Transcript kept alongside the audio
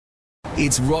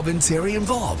It's Robin, Terry and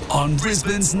Bob on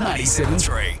Brisbane's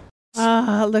 97.3.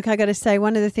 Look, I got to say,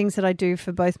 one of the things that I do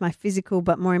for both my physical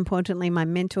but more importantly my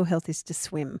mental health is to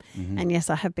swim. Mm-hmm. And yes,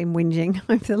 I have been whinging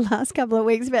over the last couple of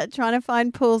weeks about trying to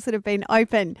find pools that have been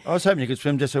open. I was hoping you could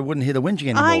swim just so I wouldn't hear the whinging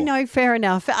anymore. I know, fair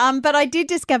enough. But I did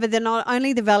discover that not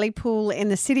only the Valley Pool in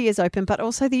the city is open, but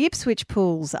also the Ipswich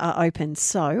pools are open.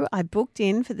 So I booked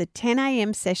in for the 10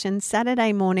 a.m. session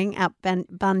Saturday morning at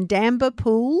Bundamba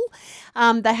Pool.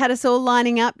 They had us all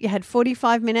lining up. You had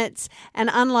 45 minutes. And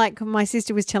unlike my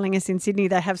sister was telling us in Sydney,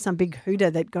 they have some big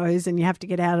hooter that goes and you have to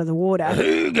get out of the water.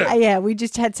 Yeah, we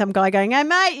just had some guy going, "Hey,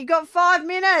 mate, you got 5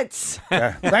 minutes."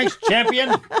 Thanks,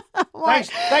 champion.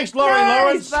 Thanks, Laurie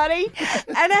Lawrence. Buddy.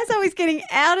 And as I was getting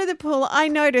out of the pool, I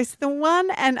noticed the one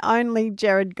and only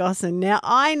Jared Gosson. Now,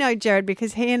 I know Jared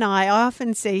because he and I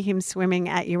often see him swimming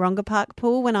at Yeronga Park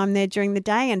Pool when I'm there during the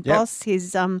day. And Boss,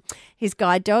 his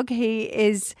guide dog, he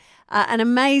is an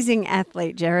amazing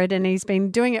athlete, Jared, and he's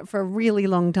been doing it for a really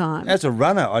long time. As a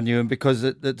runner, I knew him because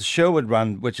the Sherwood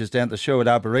run, which is down at the Sherwood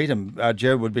Arboretum,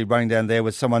 Jared would be running down there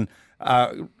with someone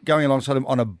going alongside him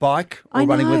on a bike or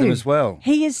running with him as well.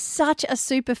 He is such a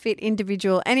super fit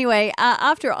individual. Anyway,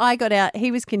 after I got out, he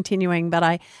was continuing, but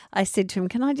I said to him,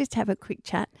 "Can I just have a quick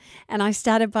chat?" And I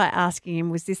started by asking him,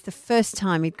 was this the first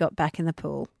time he'd got back in the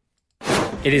pool?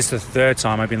 It is the third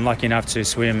time. I've been lucky enough to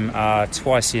swim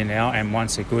twice here now and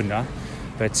once at Goodna.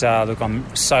 But look,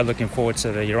 I'm so looking forward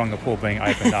to the Yeronga Pool being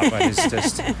opened up. I was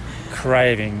just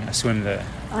craving a swim there.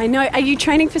 I know. Are you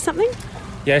training for something?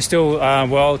 Yeah, still,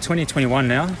 2021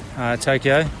 now,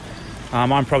 Tokyo.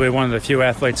 I'm probably one of the few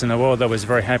athletes in the world that was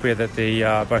very happy that the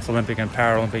both Olympic and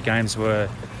Paralympic Games were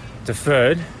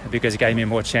deferred because it gave me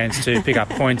more chance to pick up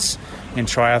points in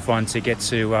triathlon to get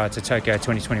to Tokyo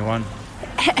 2021.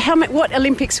 What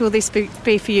Olympics will this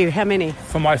be for you? How many?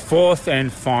 For my fourth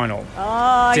and final.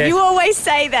 Oh, you always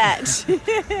say that.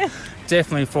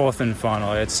 Definitely fourth and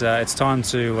final. It's time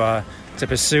to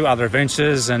pursue other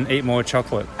adventures and eat more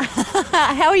chocolate.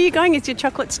 How are you going? Is your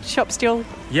chocolate shop still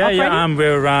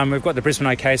operating? We've got the Brisbane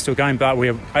Arcade still going, but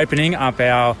we're opening up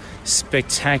our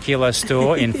spectacular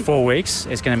store in 4 weeks.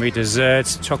 It's going to be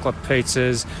desserts, chocolate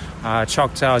pizzas,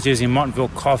 cocktails using Montville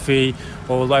coffee,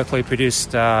 all locally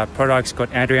produced products.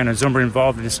 Got Adriana Zumba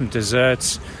involved in some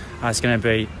desserts. It's going to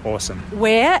be awesome.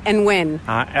 Where and when?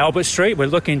 Albert Street. We're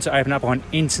looking to open up on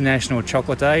International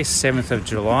Chocolate Day, 7th of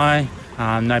July.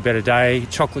 No better day.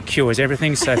 Chocolate cures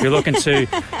everything. So if you're looking to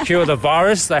cure the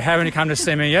virus, they haven't come to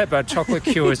see me yet, but chocolate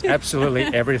cures absolutely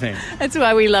everything. That's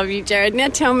why we love you, Jared. Now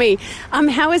tell me,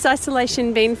 how has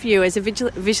isolation been for you as a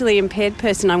visually impaired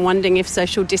person? I'm wondering if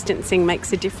social distancing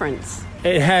makes a difference.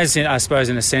 It has, I suppose,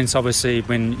 in a sense. Obviously,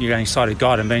 when you're going sighted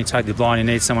guide and being totally blind, you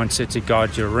need someone to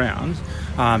guide you around.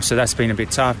 So that's been a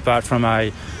bit tough. But from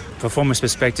a performance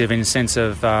perspective, in the sense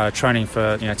of training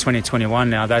for 2021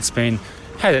 now, that's been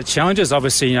had its challenges.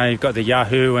 Obviously, you've got the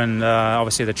Yahoo and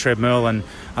obviously the treadmill and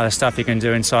other stuff you can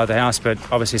do inside the house. But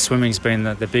obviously, swimming's been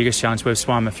the biggest challenge. We've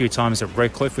swum a few times at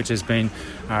Redcliffe, which has been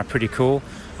pretty cool.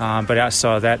 But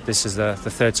outside of that, this is the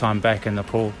third time back in the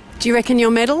pool. Do you reckon you'll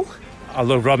medal?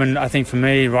 Look, Robin, I think for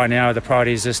me right now the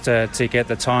priority is just to get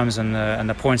the times and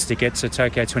the points to get to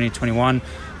Tokyo 2021.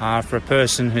 For a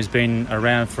person who's been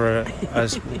around for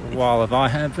as while as I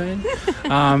have been,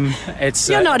 it's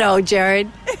you're not old,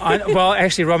 Jared. Well,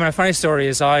 actually, Robin, a funny story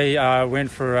is I went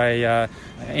for a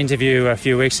interview a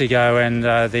few weeks ago, and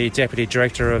the deputy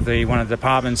director of one of the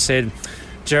departments said,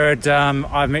 "Jared,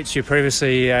 I've met you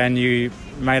previously, and you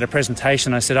made a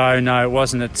presentation." I said, "Oh no, it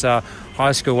wasn't at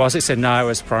high school, was it?" He said, "No, it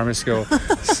was primary school."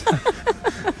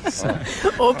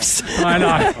 Oops. I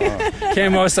know.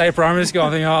 Can well say primary school.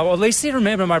 I'm thinking, well, at least he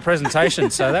remembered my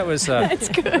presentation, so that was That's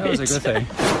good. That was a good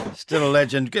thing. Still a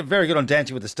legend. Very good on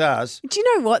Dancing with the Stars. Do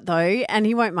you know what, though? And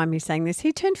he won't mind me saying this.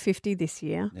 He turned 50 this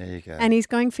year. There you go. And he's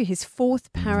going for his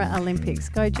 4th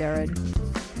Paralympics. Go, Jared.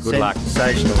 Good luck.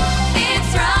 Sensational.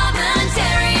 It's right.